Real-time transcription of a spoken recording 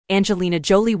Angelina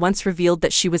Jolie once revealed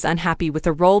that she was unhappy with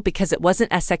the role because it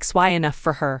wasn't sexy enough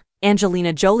for her.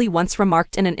 Angelina Jolie once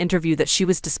remarked in an interview that she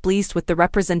was displeased with the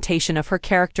representation of her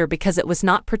character because it was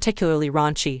not particularly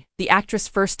raunchy. The actress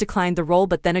first declined the role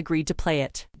but then agreed to play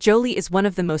it. Jolie is one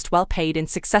of the most well-paid and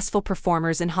successful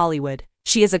performers in Hollywood.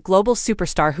 She is a global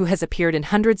superstar who has appeared in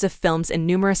hundreds of films in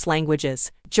numerous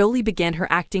languages. Jolie began her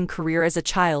acting career as a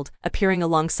child, appearing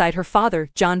alongside her father,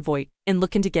 Jon Voight, in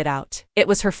Lookin' to Get Out. It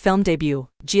was her film debut.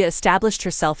 Gia established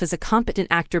herself as a competent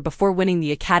actor before winning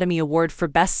the Academy Award for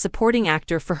Best Supporting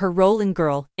Actor for her role in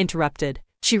Girl, Interrupted.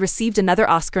 She received another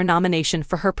Oscar nomination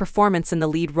for her performance in the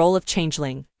lead role of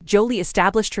Changeling. Jolie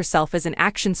established herself as an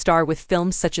action star with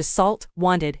films such as Salt,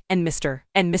 Wanted, and Mr.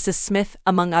 and Mrs. Smith,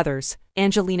 among others.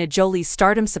 Angelina Jolie's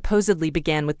stardom supposedly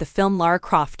began with the film Lara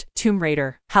Croft, Tomb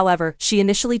Raider. However, she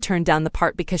initially turned down the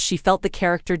part because she felt the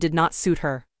character did not suit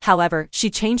her. However,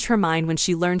 she changed her mind when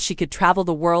she learned she could travel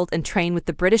the world and train with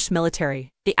the British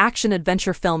military. The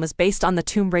action-adventure film is based on the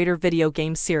Tomb Raider video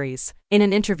game series. In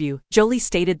an interview, Jolie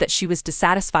stated that she was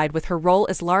dissatisfied with her role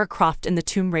as Lara Croft in the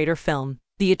Tomb Raider film.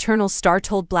 The Eternal star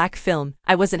told Black Film,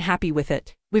 "I wasn't happy with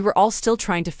it. We were all still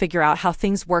trying to figure out how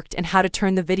things worked and how to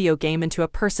turn the video game into a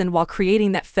person while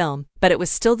creating that film, but it was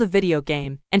still the video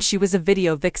game, and she was a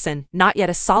video vixen, not yet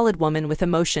a solid woman with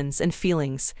emotions and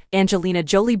feelings." Angelina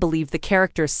Jolie believed the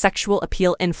character's sexual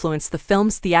appeal influenced the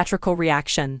film's theatrical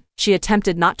reaction. She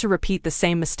attempted not to repeat the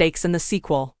same mistakes in the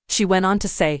sequel. She went on to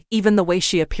say, "Even the way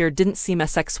she appeared didn't seem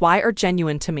sexy or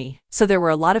genuine to me. So there were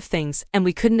a lot of things, and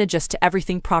we couldn't adjust to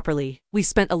everything properly. We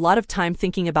spent a lot of time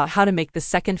thinking about how to make the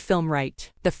second film right."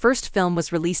 The first film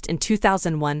was released in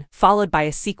 2001, followed by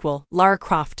a sequel, Lara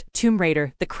Croft, Tomb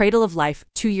Raider, The Cradle of Life,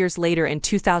 2 years later in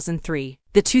 2003.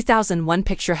 The 2001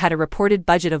 picture had a reported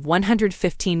budget of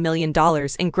 $115 million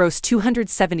and grossed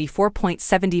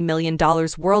 $274.70 million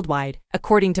worldwide,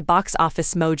 according to Box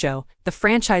Office Mojo. The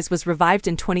franchise was revived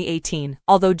in 2018,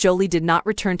 although Jolie did not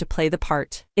return to play the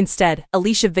part. Instead,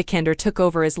 Alicia Vikander took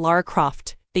over as Lara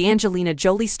Croft. The Angelina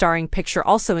Jolie starring picture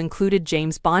also included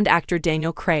James Bond actor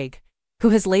Daniel Craig, who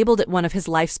has labeled it one of his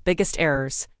life's biggest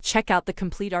errors. Check out the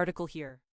complete article here.